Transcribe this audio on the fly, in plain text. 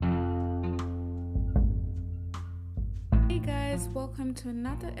Hey guys, welcome to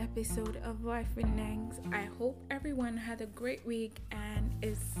another episode of Life with Nangs. I hope everyone had a great week and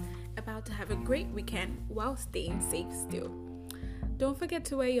is about to have a great weekend while staying safe still. Don't forget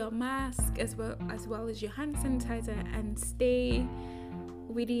to wear your mask as well as your hand sanitizer and stay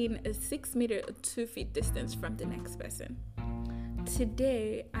within a 6 meter or 2 feet distance from the next person.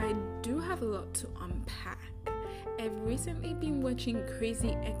 Today, I do have a lot to unpack. I've recently been watching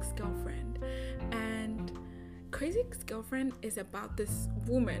Crazy Ex-Girlfriend, and Crazy Ex-Girlfriend is about this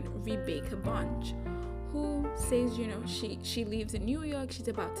woman, Rebecca Bunch, who says, she lives in New York, she's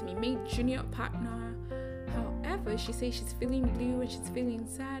about to be made junior partner. However, she says she's feeling blue and she's feeling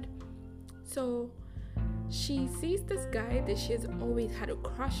sad. So she sees this guy that she has always had a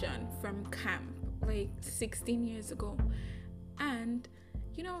crush on from camp, like 16 years ago. And,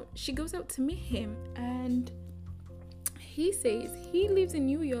 she goes out to meet him, and he says he lives in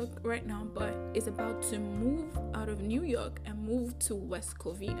New York right now, but is about to move out of New York and move to West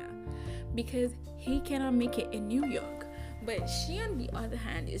Covina because he cannot make it in New York. But she, on the other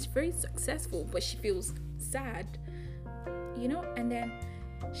hand, is very successful, but she feels sad, and then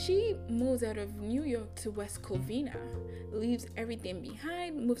she moves out of New York to West Covina, leaves everything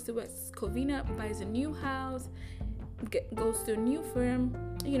behind, moves to West Covina, buys a new house, goes to a new firm.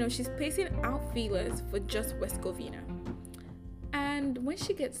 She's placing out feelers for just West Covina. And when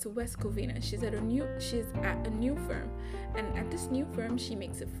she gets to West Covina, she's at a new firm, and at this new firm, she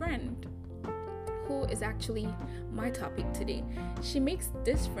makes a friend who is actually my topic today. She makes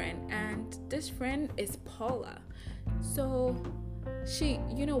this friend, and this friend is Paula. So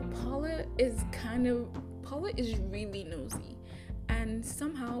Paula is really nosy, and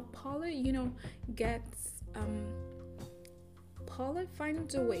somehow Paula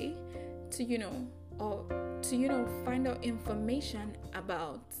finds a way to find out information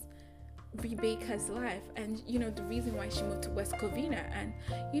about Rebecca's life and the reason why she moved to West Covina. And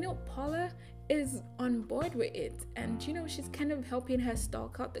Paula is on board with it, and she's kind of helping her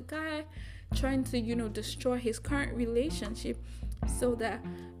stalk out the guy, trying to destroy his current relationship so that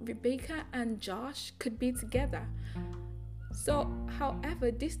Rebecca and Josh could be together. So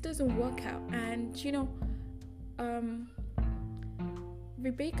however, this doesn't work out, and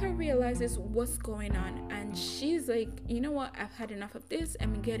Rebecca realizes what's going on, and she's like, what, I've had enough of this.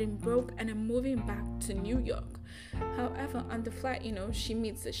 I'm getting broke and I'm moving back to New York. However, on the flight, she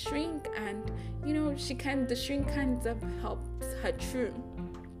meets a shrink, and the shrink kind of helps her through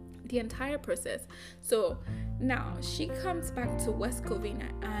the entire process. So now she comes back to West Covina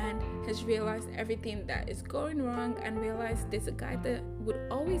and has realized everything that is going wrong, and realized there's a guy that would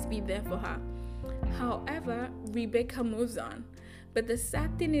always be there for her. However, Rebecca moves on. But the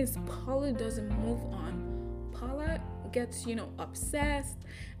sad thing is, Paula doesn't move on. Paula gets, obsessed,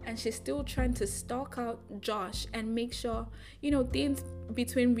 and she's still trying to stalk out Josh and make sure, things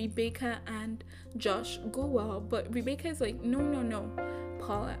between Rebecca and Josh go well. But Rebecca is like, no,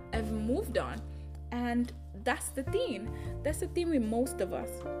 Paula, I've moved on. And that's the thing. That's the thing with most of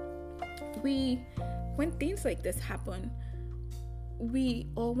us. When things like this happen,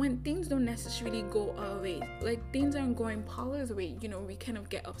 when things don't necessarily go our way, like things aren't going Paula's way, we kind of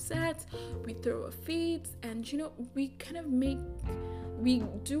get upset, we throw a fit, and we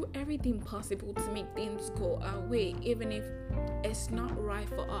do everything possible to make things go our way, even if it's not right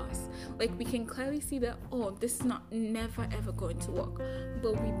for us. Like, we can clearly see that, this is never ever going to work,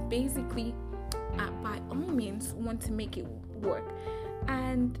 but we basically by all means want to make it work.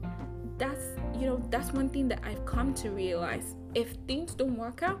 And that's one thing that I've come to realize. If things don't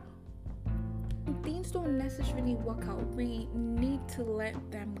work out, things don't necessarily work out. We need to let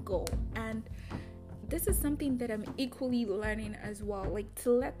them go. And this is something that I'm equally learning as well. Like,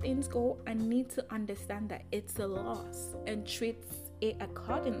 to let things go, I need to understand that it's a loss and treat it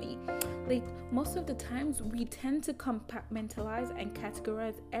accordingly. Like, most of the times we tend to compartmentalize and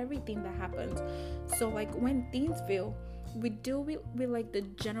categorize everything that happens. So like, when things fail, we deal with like the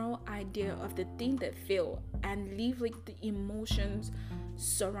general idea of the thing that failed, and leave like the emotions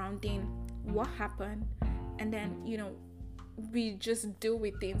surrounding what happened, and then we just deal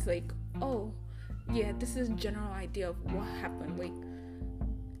with things like, this is general idea of what happened. Like,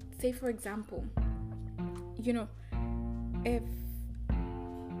 say for example,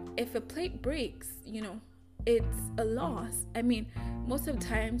 if a plate breaks, it's a loss. I mean, most of the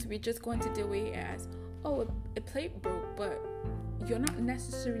times we're just going to deal with it as, a plate broke, but you're not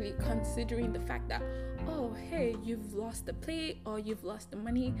necessarily considering the fact that, hey, you've lost the plate or you've lost the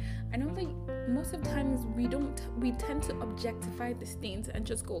money. I know, like, most of the times we tend to objectify these things and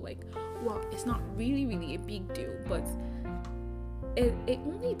just go like, well, it's not really a big deal. But it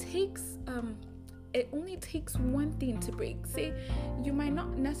only takes it only takes one thing to break. Say, you might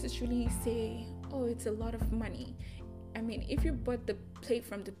not necessarily say, oh, it's a lot of money. I mean, if you bought the plate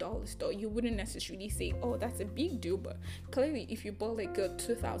from the dollar store, you wouldn't necessarily say, oh, that's a big deal. But clearly, if you bought like a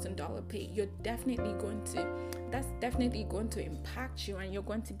 $2,000 plate, that's definitely going to impact you. And you're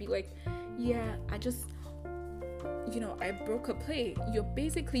going to be like, yeah, I broke a plate. You're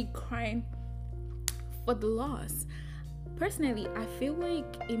basically crying for the loss. Personally, I feel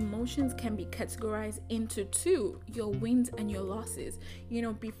like emotions can be categorized into two: your wins and your losses.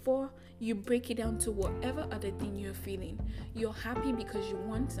 Before you break it down to whatever other thing you're feeling. You're happy because you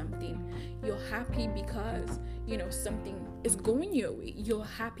want something. You're happy because, something is going your way. You're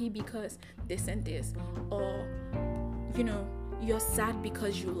happy because this and this. Or, you're sad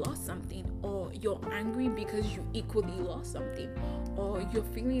because you lost something. Or you're angry because you equally lost something. Or you're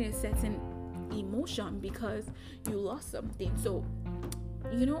feeling a certain emotion because you lost something. So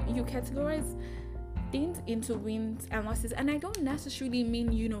you categorize things into wins and losses, and I don't necessarily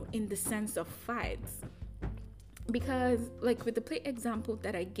mean in the sense of fights, because like with the play example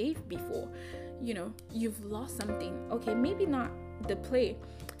that I gave before, you've lost something. Okay, maybe not the play.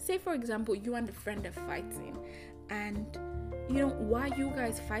 Say for example, you and a friend are fighting, and why you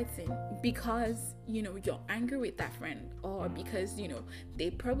guys fighting? Because you're angry with that friend, or because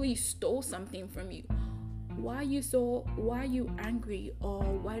they probably stole something from you. Why are you angry? Or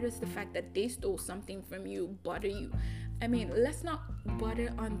why does the fact that they stole something from you bother you? I mean, let's not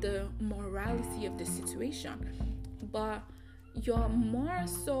bother on the morality of the situation, but you're more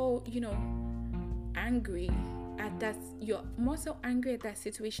so angry at that. You're more so angry at that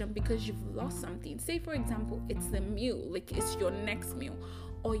situation because you've lost something. Say for example, it's the meal, like it's your next meal,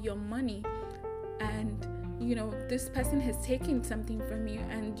 or your money, and this person has taken something from you,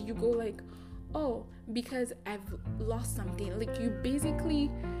 and you go like, oh, because I've lost something. Like you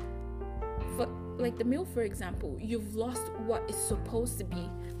basically, for like the meal for example, you've lost what is supposed to be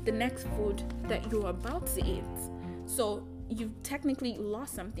the next food that you're about to eat. So you've technically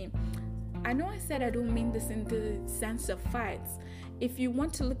lost something. I know I said I don't mean this in the sense of fights. If you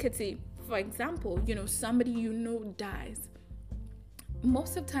want to look at it, for example, somebody dies.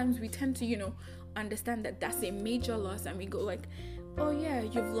 Most of the times we tend to, understand that that's a major loss, and we go like, oh yeah,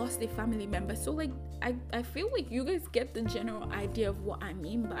 you've lost a family member. So like, I feel like you guys get the general idea of what I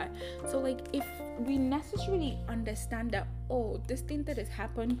mean by. So like, if we necessarily understand that, oh, this thing that has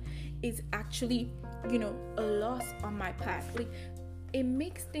happened is actually, a loss on my part, like it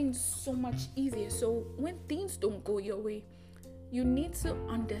makes things so much easier. So when things don't go your way, you need to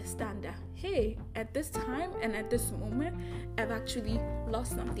understand that, hey, at this time and at this moment, I've actually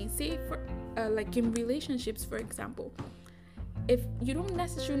lost something. Say for like in relationships, for example, if you don't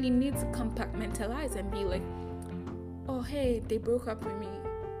necessarily need to compartmentalize and be like, oh hey, they broke up with me,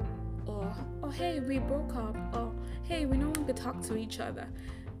 or oh hey, we broke up, or hey, we no longer talk to each other.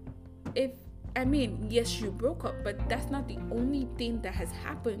 Yes, you broke up, but that's not the only thing that has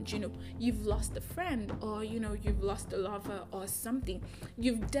happened. You've lost a friend, or you've lost a lover or something.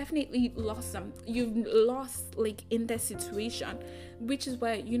 You've definitely lost you've lost like in that situation, which is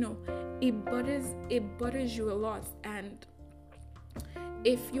why it bothers you a lot. And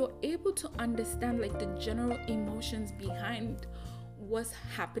if you're able to understand like the general emotions behind what's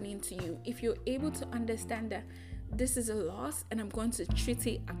happening to you, if you're able to understand that this is a loss and I'm going to treat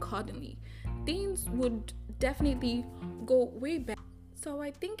it accordingly, things would definitely go way better. So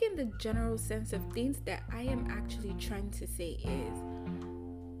I think in the general sense of things that I am actually trying to say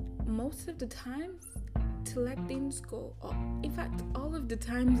is, most of the times to let things go, or in fact all of the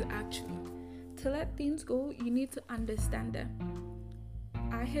times actually, to let things go, you need to understand that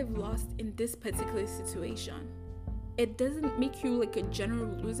I have lost in this particular situation. It doesn't make you like a general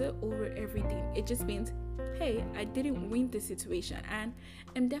loser over everything. It just means, hey, I didn't win the situation, and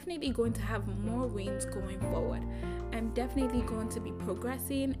I'm definitely going to have more wins going forward. I'm definitely going to be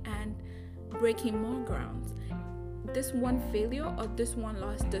progressing and breaking more grounds. This one failure or this one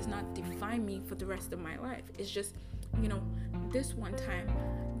loss does not define me for the rest of my life. It's just, this one time,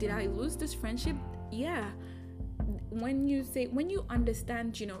 did I lose this friendship? Yeah. When you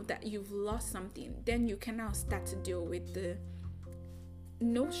understand, that you've lost something, then you can now start to deal with the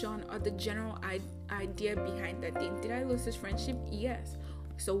notion or the general idea behind that thing. Did I lose this friendship? Yes.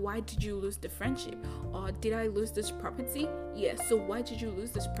 So why did you lose the friendship? Or did I lose this property? Yes. So why did you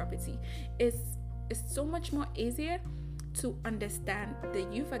lose this property? It's so much more easier to understand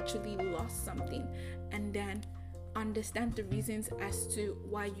that you've actually lost something, and then understand the reasons as to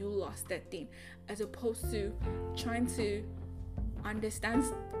why you lost that thing, as opposed to trying to understand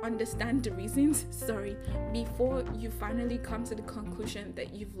the reasons before you finally come to the conclusion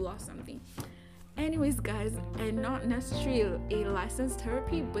that you've lost something. Anyways, guys, and not necessarily a licensed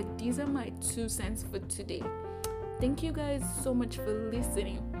therapy, but these are my 2 cents for today. Thank you guys so much for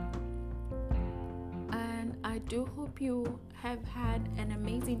listening. And I do hope you have had an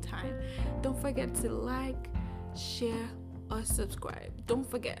amazing time. Don't forget to like, share, or subscribe. Don't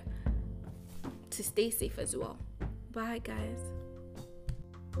forget to stay safe as well. Bye, guys.